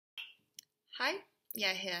Hej,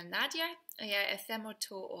 jeg hedder Nadia, og jeg er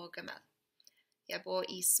 25 år gammel. Jeg bor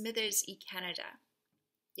i Smithers i Canada.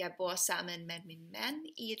 Jeg bor sammen med min mand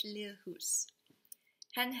i et lille hus.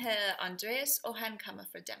 Han hedder Andreas, og han kommer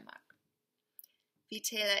fra Danmark. Vi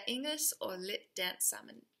taler engelsk og lidt dansk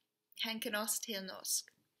sammen. Han kan også tale norsk.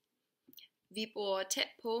 Vi bor tæt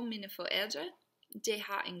på mine forældre. De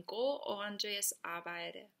har en gård og Andreas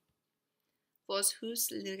arbejder. Vores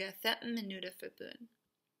hus ligger 15 minutter fra byen.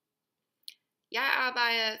 Jeg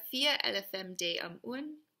arbejder 4 eller 5 dage om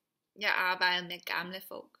ugen. Jeg arbejder med gamle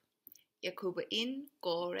folk. Jeg køber ind,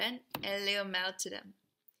 går rundt og laver mad til dem.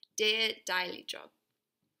 Det er et dejligt job.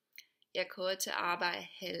 Jeg kører til arbejde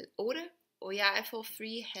 7:30, og jeg får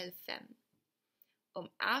fri 5:30.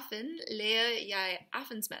 Om aftenen laver jeg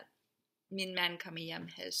aftensmad. Min mand kommer hjem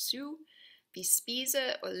 6:30. Vi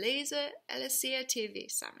spiser og læser eller ser tv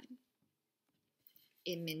sammen.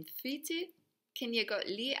 I min fritid kan jeg godt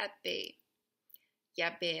lide at bage.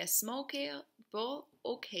 Jeg bager småkager, boller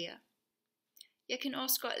og kager. Jeg kan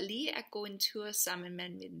også godt lide at gå en tur sammen med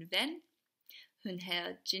min ven. Hun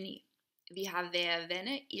hedder Jenny. Vi har været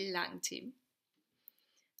venner i lang tid.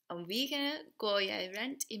 Om weekenden går jeg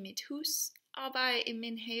rundt i mit hus, arbejder i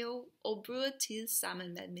min have og bruger tid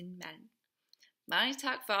sammen med min mand. Mange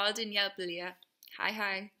tak for al din hjælp, Lia. Hej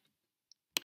hej.